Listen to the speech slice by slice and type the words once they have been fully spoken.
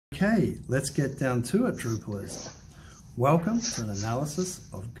Okay, let's get down to it, Drupalers. Welcome to an analysis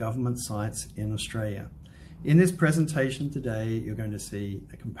of government sites in Australia. In this presentation today, you're going to see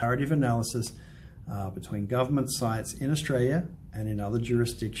a comparative analysis between government sites in Australia and in other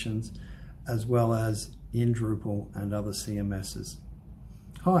jurisdictions, as well as in Drupal and other CMSs.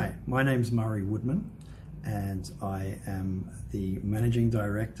 Hi, my name's Murray Woodman, and I am the Managing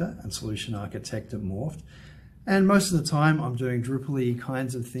Director and Solution Architect at Morpht. And most of the time I'm doing Drupal-y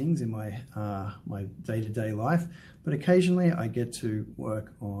kinds of things in my day-to-day life, but occasionally I get to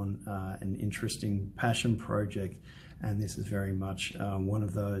work on an interesting passion project, and this is very much one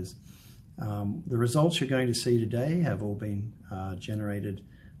of those. The results you're going to see today have all been generated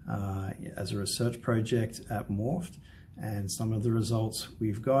as a research project at Morpht, and some of the results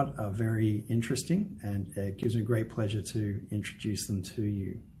we've got are very interesting, and it gives me great pleasure to introduce them to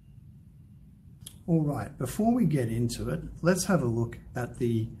you. All right, before we get into it, let's have a look at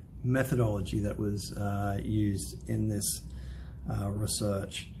the methodology that was used in this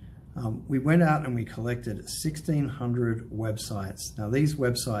research. We went out and we collected 1,600 websites. Now, these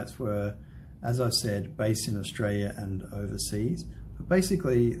websites were, as I said, based in Australia and overseas, but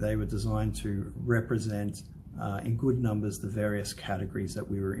basically they were designed to represent in good numbers the various categories that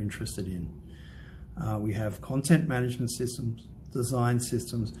we were interested in. We have content management systems, design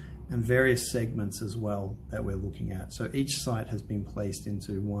systems, and various segments as well that we're looking at. So each site has been placed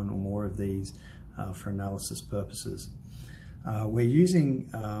into one or more of these for analysis purposes. We're using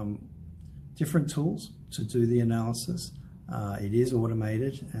different tools to do the analysis. It is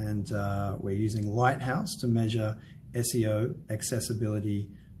automated, and we're using Lighthouse to measure SEO, accessibility,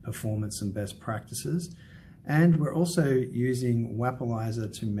 performance, and best practices. And we're also using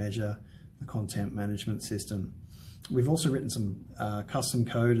Wappalyzer to measure the content management system. We've also written some custom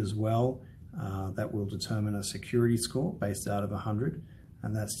code as well that will determine a security score based out of 100,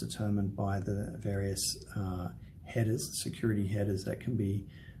 and that's determined by the various headers, security headers that can be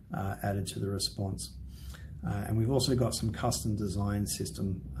added to the response. And we've also got some custom design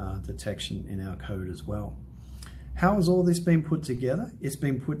system detection in our code as well. How has all this been put together? It's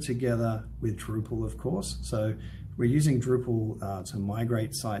been put together with Drupal, of course. So we're using Drupal to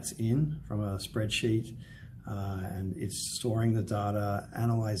migrate sites in from a spreadsheet, and it's storing the data,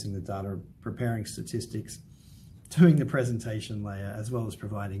 analyzing the data, preparing statistics, doing the presentation layer, as well as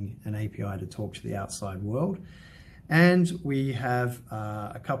providing an API to talk to the outside world. And we have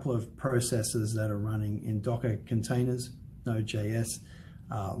a couple of processes that are running in Docker containers, Node.js,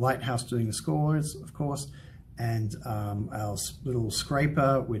 Lighthouse doing the scores, of course, and our little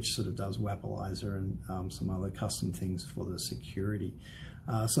scraper, which sort of does Wappalyzer and some other custom things for the security.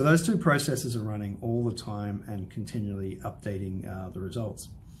 So those two processes are running all the time and continually updating the results.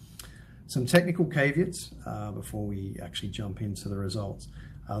 Some technical caveats before we actually jump into the results.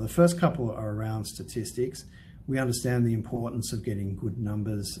 The first couple are around statistics. We understand the importance of getting good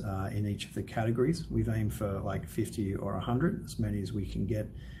numbers in each of the categories. We've aimed for like 50 or 100, as many as we can get,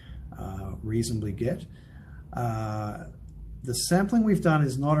 reasonably get. The sampling we've done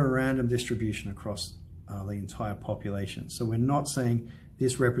is not a random distribution across the entire population. So we're not saying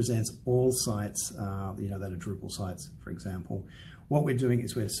this represents all sites, that are Drupal sites, for example. What we're doing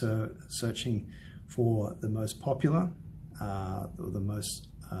is we're searching for the most popular, or the most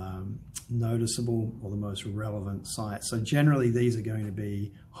noticeable, or the most relevant sites. So generally, these are going to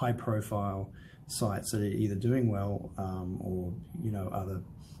be high-profile sites that are either doing well or other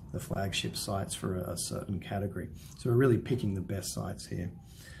the flagship sites for a certain category. So we're really picking the best sites here.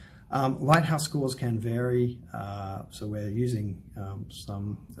 Lighthouse scores can vary, so we're using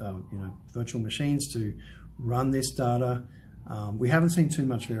some virtual machines to run this data. We haven't seen too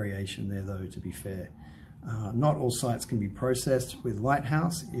much variation there, though, to be fair. Not all sites can be processed with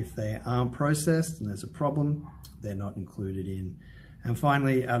Lighthouse. If they aren't processed and there's a problem, they're not included in. And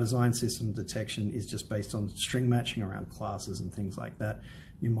finally, our design system detection is just based on string matching around classes and things like that.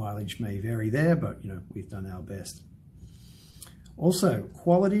 Your mileage may vary there, but we've done our best. Also,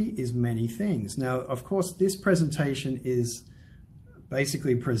 quality is many things. Now, of course, this presentation is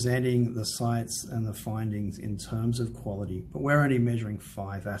basically presenting the sites and the findings in terms of quality, but we're only measuring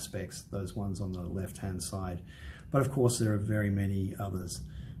 5 aspects, those ones on the left-hand side. But of course, there are very many others,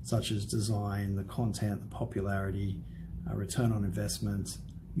 such as design, the content, the popularity, return on investment,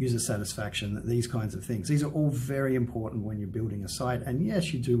 user satisfaction, these kinds of things. These are all very important when you're building a site, and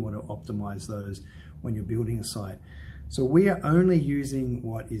yes, you do want to optimize those when you're building a site. So we are only using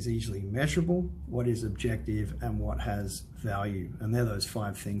what is easily measurable, what is objective, and what has value. And they're those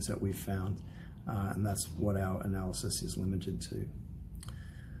 5 things that we've found, and that's what our analysis is limited to.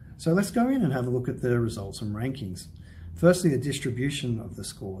 So let's go in and have a look at the results and rankings. Firstly, the distribution of the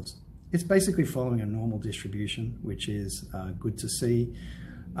scores. It's basically following a normal distribution, which is good to see.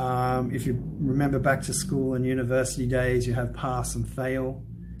 If you remember back to school and university days, you have pass and fail,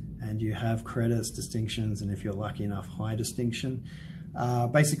 and you have credits, distinctions, and if you're lucky enough, high distinction.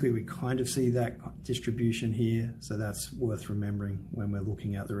 Basically, we kind of see that distribution here, so that's worth remembering when we're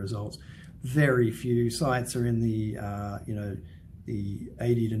looking at the results. Very few sites are in the the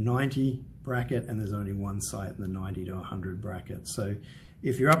 80 to 90 bracket, and there's only one site in the 90 to 100 bracket. So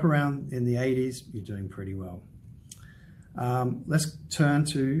if you're up around in the 80s, you're doing pretty well. Let's turn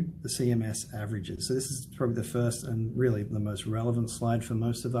to the CMS averages. So this is probably the first and really the most relevant slide for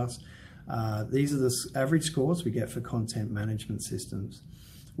most of us. These are the average scores we get for content management systems.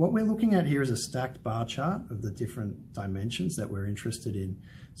 What we're looking at here is a stacked bar chart of the different dimensions that we're interested in.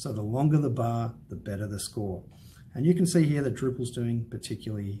 So the longer the bar, the better the score. And you can see here that Drupal's doing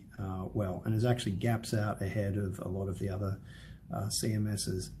particularly well, and there's actually gaps out ahead of a lot of the other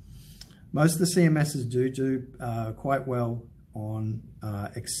CMSs. Most of the CMSs do quite well on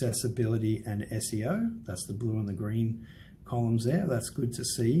accessibility and SEO. That's the blue and the green columns there. That's good to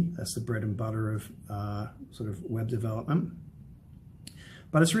see. That's the bread and butter of sort of web development.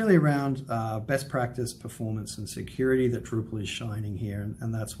 But it's really around best practice, performance, and security that Drupal is shining here,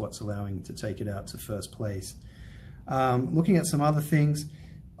 and that's what's allowing to take it out to first place. Looking at some other things,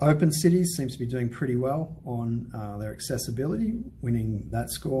 Open Cities seems to be doing pretty well on their accessibility, winning that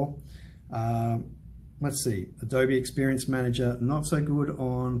score. Let's see, Adobe Experience Manager, not so good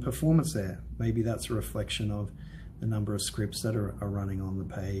on performance there. Maybe that's a reflection of the number of scripts that are running on the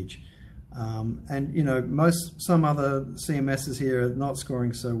page. And you know, some other CMSs here are not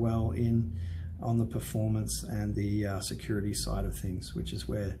scoring so well on the performance and the security side of things, which is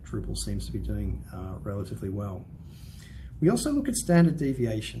where Drupal seems to be doing relatively well. We also look at standard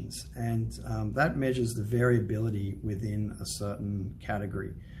deviations, and that measures the variability within a certain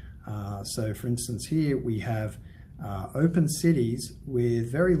category. So for instance, here we have open cities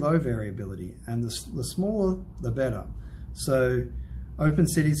with very low variability, and the smaller the better. So open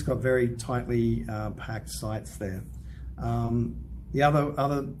cities got very tightly packed sites there. The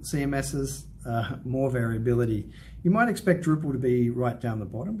other CMSs, more variability. You might expect Drupal to be right down the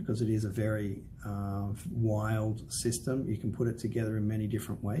bottom because it is a very wild system. You can put it together in many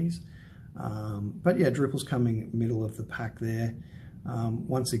different ways. But yeah, Drupal's coming middle of the pack there.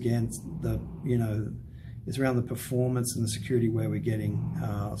 Once again, it's around the performance and the security where we're getting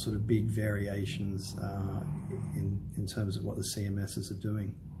sort of big variations in terms of what the CMSs are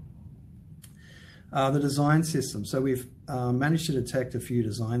doing. The design system. So we've managed to detect a few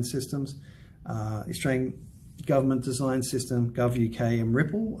design systems. Australian Government Design System, GovUK and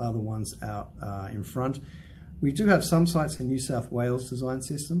Ripple are the ones out in front. We do have some sites in New South Wales design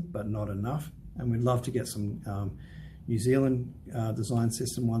system, but not enough. And we'd love to get some New Zealand design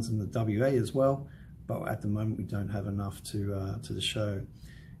system ones in the WA as well, but at the moment we don't have enough to show.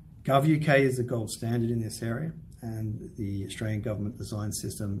 GovUK is the gold standard in this area, and the Australian Government Design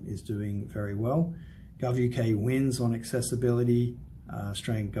System is doing very well. GovUK wins on accessibility,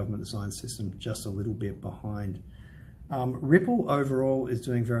 Australian Government Design System just a little bit behind. Ripple overall is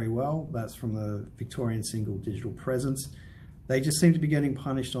doing very well. That's from the Victorian Single Digital Presence. They just seem to be getting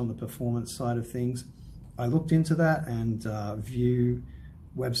punished on the performance side of things. I looked into that, and View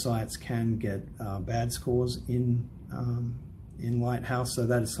websites can get bad scores in Lighthouse, so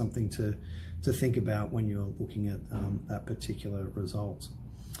that is something to think about when you're looking at that particular result.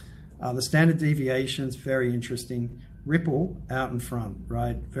 The standard deviations, very interesting. Ripple out in front,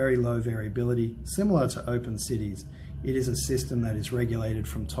 right? Very low variability, similar to Open Cities. It is a system that is regulated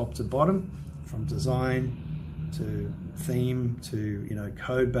from top to bottom, from design to theme to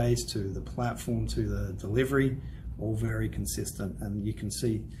code base to the platform to the delivery, all very consistent, and you can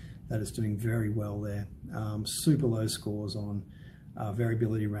see that it's doing very well there. Super low scores on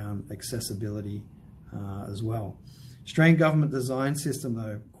variability around accessibility as well. Australian Government Design System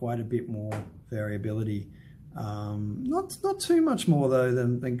though, quite a bit more variability. Not too much more though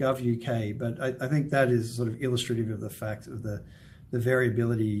than GovUK, but I think that is sort of illustrative of the fact of the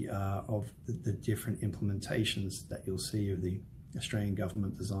variability of the different implementations that you'll see of the Australian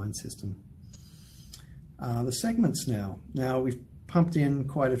Government Design System. The segments now. Now we've pumped in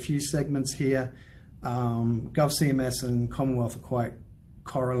quite a few segments here. GovCMS and Commonwealth are quite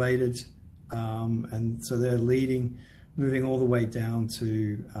correlated, and so they're leading, moving all the way down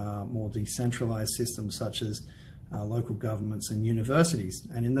to more decentralized systems such as local governments and universities.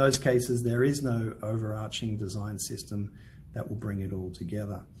 And in those cases, there is no overarching design system that will bring it all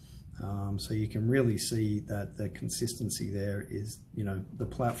together. So you can really see that the consistency there is, the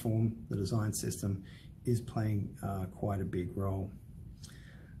platform, the design system is playing quite a big role.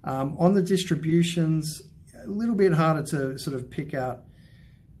 On the distributions, a little bit harder to sort of pick out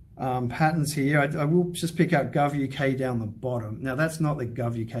patterns here. I will just pick out GovUK down the bottom. Now that's not the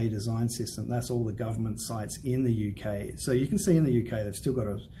GovUK design system, that's all the government sites in the UK. So you can see in the UK they've still got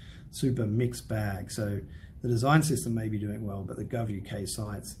a super mixed bag. So the design system may be doing well, but the GovUK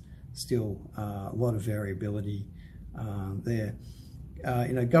sites still a lot of variability there.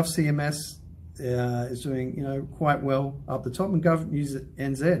 GovCMS is doing quite well up the top, and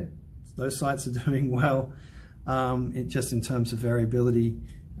GovNZ, those sites are doing well just in terms of variability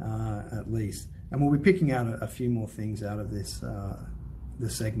at least. And we'll be picking out a few more things out of this the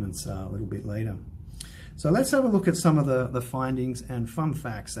segments a little bit later. So let's have a look at some of the findings and fun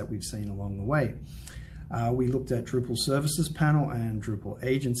facts that we've seen along the way. We looked at Drupal Services Panel and Drupal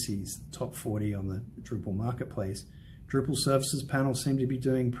Agencies, top 40 on the Drupal Marketplace. Drupal Services Panel seemed to be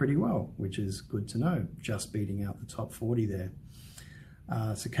doing pretty well, which is good to know, just beating out the top 40 there.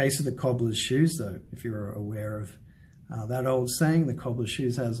 It's a case of the cobbler's shoes though, if you're aware of that old saying, the cobbler's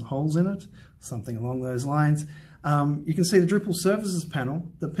shoes has holes in it, something along those lines. You can see the Drupal Services Panel,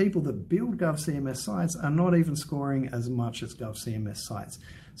 the people that build GovCMS sites are not even scoring as much as GovCMS sites.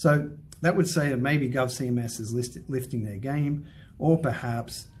 So that would say that maybe GovCMS is lifting their game, or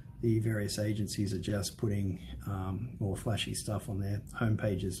perhaps the various agencies are just putting more flashy stuff on their home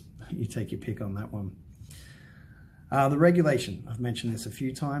pages. You take your pick on that one. The regulation, I've mentioned this a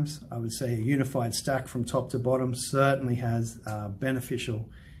few times. I would say a unified stack from top to bottom certainly has beneficial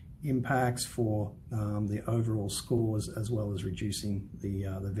impacts for the overall scores, as well as reducing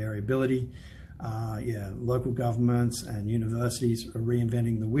the variability. Local governments and universities are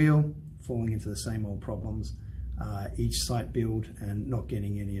reinventing the wheel, falling into the same old problems, each site build, and not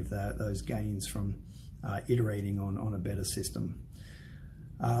getting any of those gains from iterating on a better system.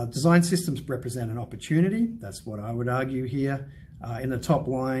 Design systems represent an opportunity. That's what I would argue here. In the top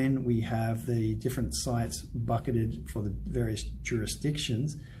line, we have the different sites bucketed for the various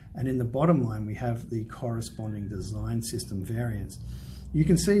jurisdictions. And in the bottom line, we have the corresponding design system variants. You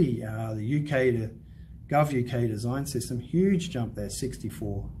can see the UK to GovUK design system, huge jump there,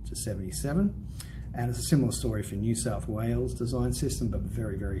 64 to 77. And it's a similar story for New South Wales design system, but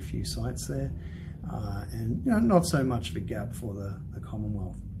very, very few sites there. And not so much of a gap for the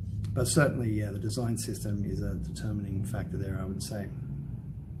Commonwealth. But certainly, the design system is a determining factor there, I would say.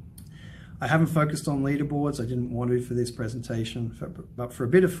 I haven't focused on leaderboards. I didn't want to for this presentation, but for a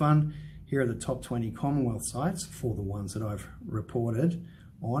bit of fun, here are the top 20 Commonwealth sites for the ones that I've reported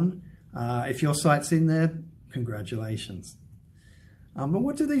on. If your site's in there, congratulations. But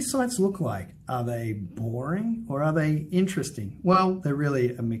what do these sites look like? Are they boring or are they interesting? Well, they're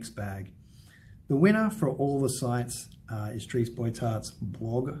really a mixed bag. The winner for all the sites is Dries Boytart's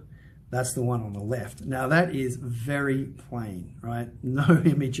blog. That's the one on the left. Now that is very plain, right? No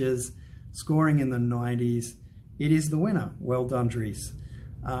images, scoring in the 90s. It is the winner. Well done, Dries.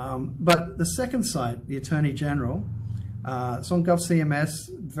 But the second site, the Attorney General, it's on GovCMS,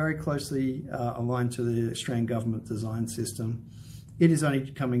 very closely aligned to the Australian government design system. It is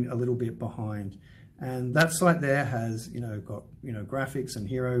only coming a little bit behind. And that site there has, got, graphics and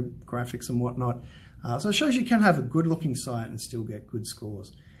hero graphics and whatnot. So it shows you can have a good looking site and still get good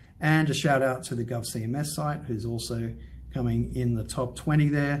scores. And a shout out to the GovCMS site, who's also coming in the top 20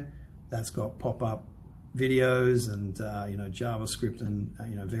 there. That's got pop-up videos and, JavaScript and,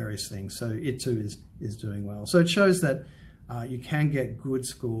 various things. So it too is doing well. So it shows that you can get good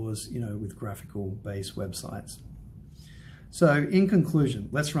scores, with graphical based websites. So in conclusion,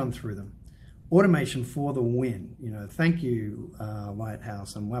 let's run through them. Automation for the win. Thank you,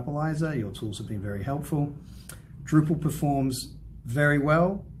 Lighthouse and Wappalizer. Your tools have been very helpful. Drupal performs very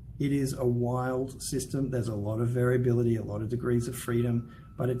well. It is a wild system. There's a lot of variability, a lot of degrees of freedom,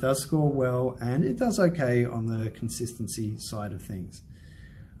 but it does score well and it does okay on the consistency side of things.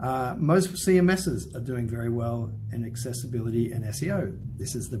 Most CMSs are doing very well in accessibility and SEO.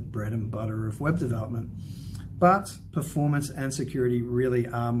 This is the bread and butter of web development. But performance and security really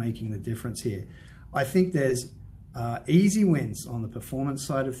are making the difference here. I think there's easy wins on the performance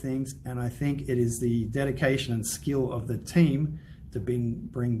side of things, and I think it is the dedication and skill of the team to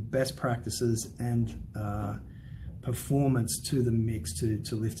bring best practices and performance to the mix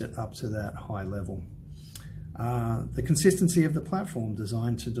to lift it up to that high level. The consistency of the platform,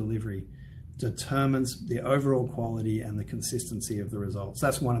 design to delivery, determines the overall quality and the consistency of the results.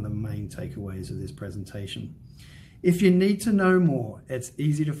 That's one of the main takeaways of this presentation. If you need to know more, it's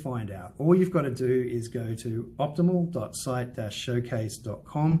easy to find out. All you've got to do is go to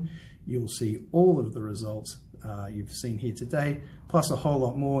optimal.site-showcase.com. You'll see all of the results you've seen here today, plus a whole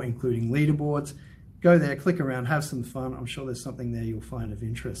lot more, including leaderboards Go there, click around, have some fun. I'm sure there's something there you'll find of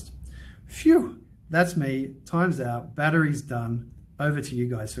interest. Phew, that's me. Time's out. Battery's done. Over to you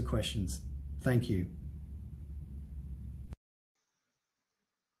guys for questions. Thank you.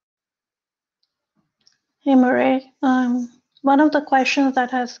 Hey, Murray. One of the questions that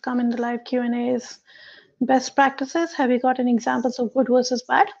has come in the live Q&A is best practices. Have you got any examples of good versus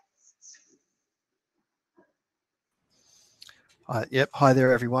bad? Yep. Hi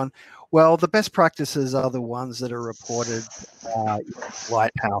there, everyone. Well, the best practices are the ones that are reported in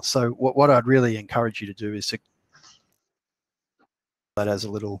Lighthouse. So what I'd really encourage you to do is to that as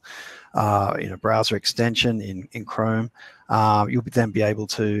a little browser extension in Chrome. You'll then be able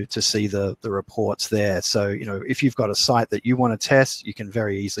to see the reports there. So if you've got a site that you want to test, you can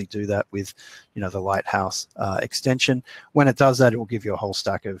very easily do that with the Lighthouse extension. When it does that, it will give you a whole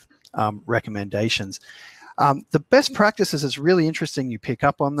stack of recommendations. The best practices is really interesting. You pick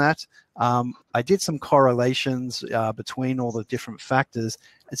up on that. I did some correlations between all the different factors.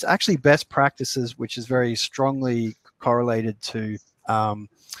 It's actually best practices, which is very strongly correlated to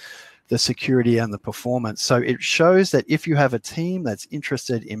the security and the performance. So it shows that if you have a team that's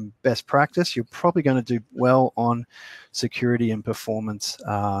interested in best practice, you're probably going to do well on security and performance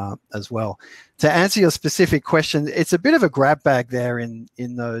as well. To answer your specific question, it's a bit of a grab bag there in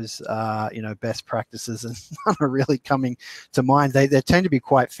those best practices, and none are really coming to mind. They tend to be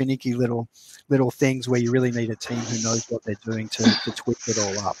quite finicky little things where you really need a team who knows what they're doing to tweak it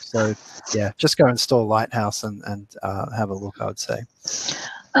all up. So yeah, just go install Lighthouse and have a look, I would say.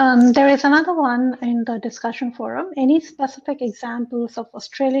 There is another one in the discussion forum. Any specific examples of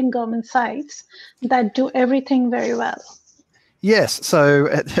Australian government sites that do everything very well? Yes, so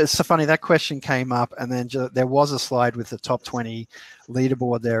it's so funny, that question came up, and then there was a slide with the top 20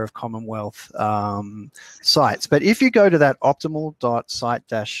 leaderboard there of Commonwealth sites. But if you go to that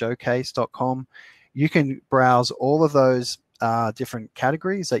optimal.site-showcase.com, you can browse all of those different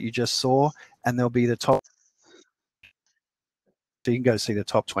categories that you just saw, and there'll be the top. So you can go see the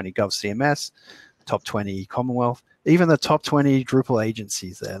top 20 GovCMS, top 20 Commonwealth, even the top 20 Drupal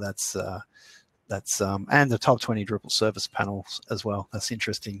agencies there. That's and the top 20 Drupal service panels as well. That's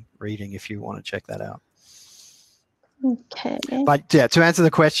interesting reading if you want to check that out. Okay. But yeah, to answer the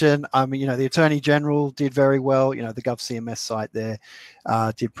question, the Attorney General did very well. The GovCMS site there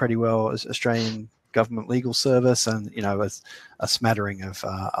did pretty well. As Australian Government Legal Service, and a smattering of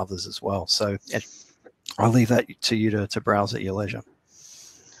others as well. So I'll leave that to you to browse at your leisure.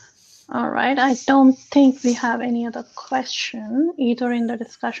 All right. I don't think we have any other question, either in the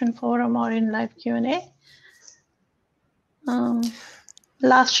discussion forum or in live Q&A.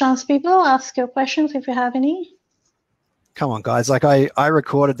 Last chance, people. Ask your questions if you have any. Come on, guys. Like I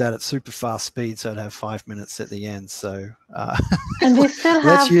recorded that at super fast speed, so I'd have 5 minutes at the end. So and we still have,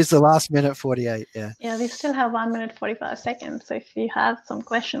 let's use the last minute 48. Yeah. Yeah, we still have 1 minute 45 seconds. So if you have some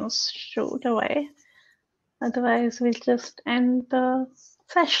questions, shoot away. Otherwise, we'll just end the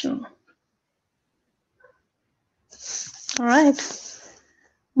session. All right.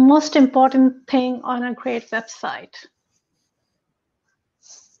 Most important thing on a great website.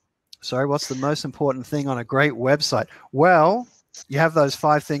 Sorry, what's the most important thing on a great website? Well, you have those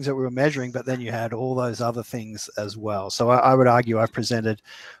 5 things that we were measuring, but then you had all those other things as well. So I would argue I've presented,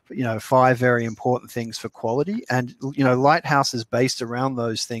 5 very important things for quality. And, Lighthouse is based around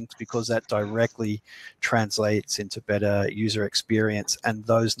those things because that directly translates into better user experience, and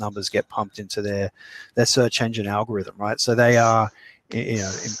those numbers get pumped into their search engine algorithm, right? So they are,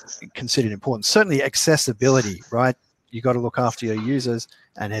 considered important. Certainly accessibility, right? You've got to look after your users,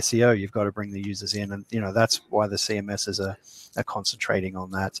 and SEO, you've got to bring the users in. And, that's why the CMSs are concentrating on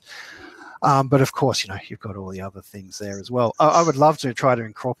that. But of course, you've got all the other things there as well. I would love to try to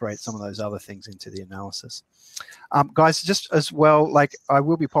incorporate some of those other things into the analysis. Guys, just as well, I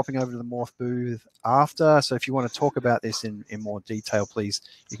will be popping over to the Morph booth after. So if you want to talk about this in more detail, please,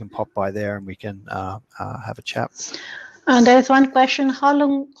 you can pop by there and we can have a chat. There's one question. How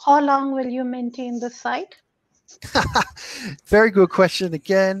long will you maintain the site? Very good question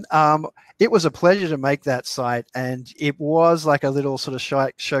again. It was a pleasure to make that site, and it was like a little sort of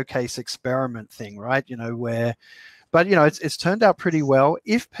showcase experiment thing, right? But it's turned out pretty well.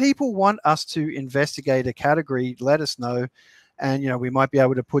 If people want us to investigate a category, let us know, and we might be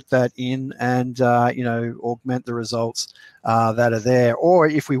able to put that in and augment the results that are there, or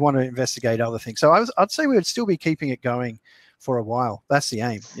if we want to investigate other things. So I'd say we would still be keeping it going for a while. That's the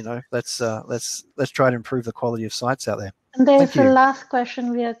aim. Let's try to improve the quality of sites out there. And there's the last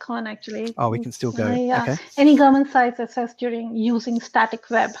question via Con, actually. Oh, we can still go. Yeah. Okay. Any government sites assessed during using static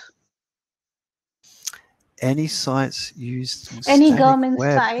web? Any sites used Any static government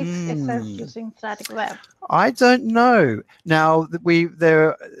web? sites, it says using static web. I don't know. Now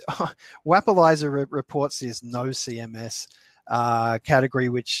Wapalyzer reports this no CMS category,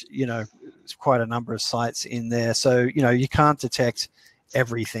 which is quite a number of sites in there. So you can't detect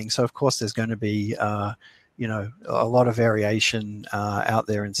everything. So of course there's going to be a lot of variation out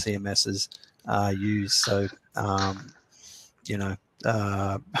there in CMSs used. So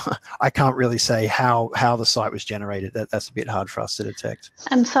I can't really say how the site was generated. That's a bit hard for us to detect.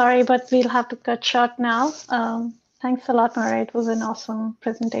 I'm sorry, but we'll have to cut short now. Thanks a lot, Murray. It was an awesome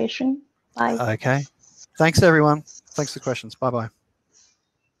presentation. Bye. Okay. Thanks, everyone. Thanks for the questions. Bye-bye.